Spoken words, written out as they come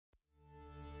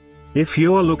If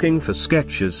you're looking for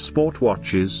Skechers sport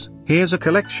watches, here's a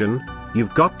collection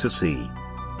you've got to see.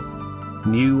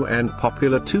 New and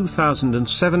popular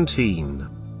 2017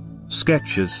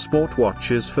 Skechers sport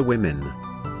watches for women.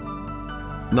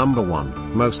 Number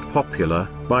 1, Most Popular,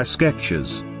 by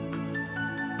Skechers.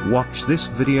 Watch this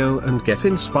video and get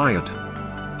inspired.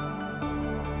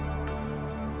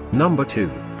 Number 2,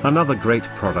 another great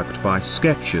product by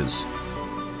Skechers.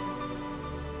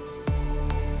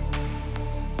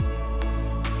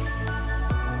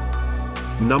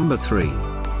 Number 3.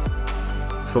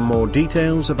 For more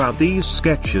details about these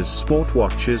Skechers sport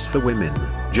watches for women,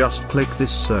 just click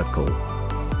this circle.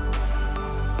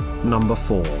 Number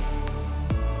 4.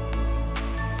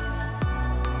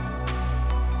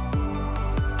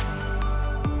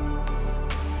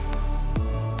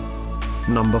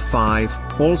 Number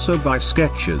 5, also by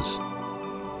Skechers.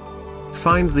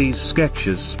 Find these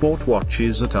Skechers sport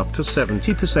watches at up to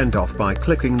 70% off by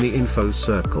clicking the info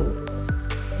circle.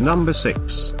 Number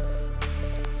 6.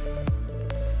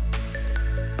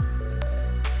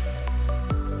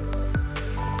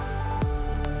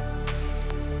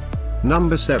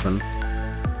 Number 7.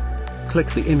 Click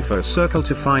the info circle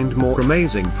to find more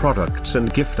amazing products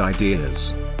and gift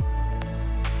ideas.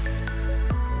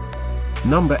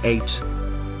 Number 8.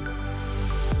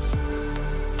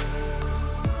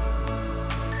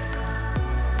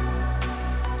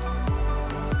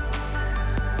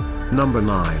 Number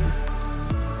 9.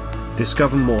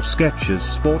 Discover more Skechers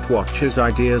sport watches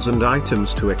ideas and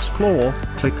items to explore,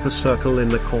 click the circle in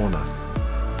the corner.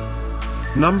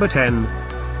 Number 10.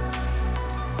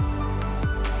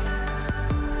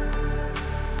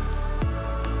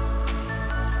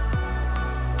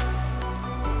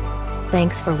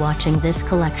 Thanks for watching this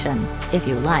collection. If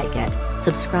you like it,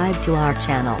 subscribe to our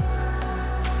channel.